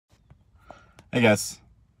Hey guys,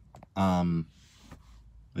 as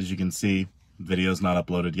you can see, video's not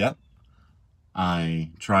uploaded yet.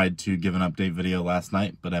 I tried to give an update video last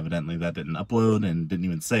night, but evidently that didn't upload and didn't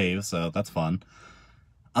even save, so that's fun.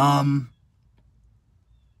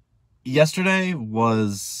 Yesterday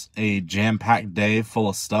was a jam-packed day full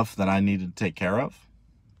of stuff that I needed to take care of,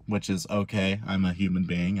 which is okay. I'm a human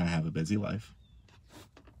being. I have a busy life.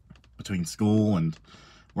 Between school and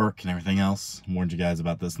work and everything else. I warned you guys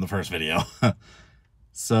about this in the first video.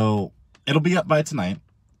 So, it'll be up by tonight.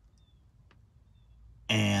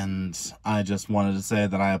 And I just wanted to say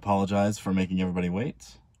that I apologize for making everybody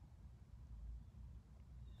wait.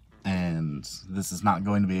 And this is not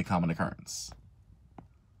going to be a common occurrence.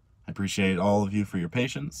 I appreciate all of you for your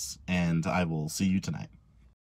patience, and I will see you tonight.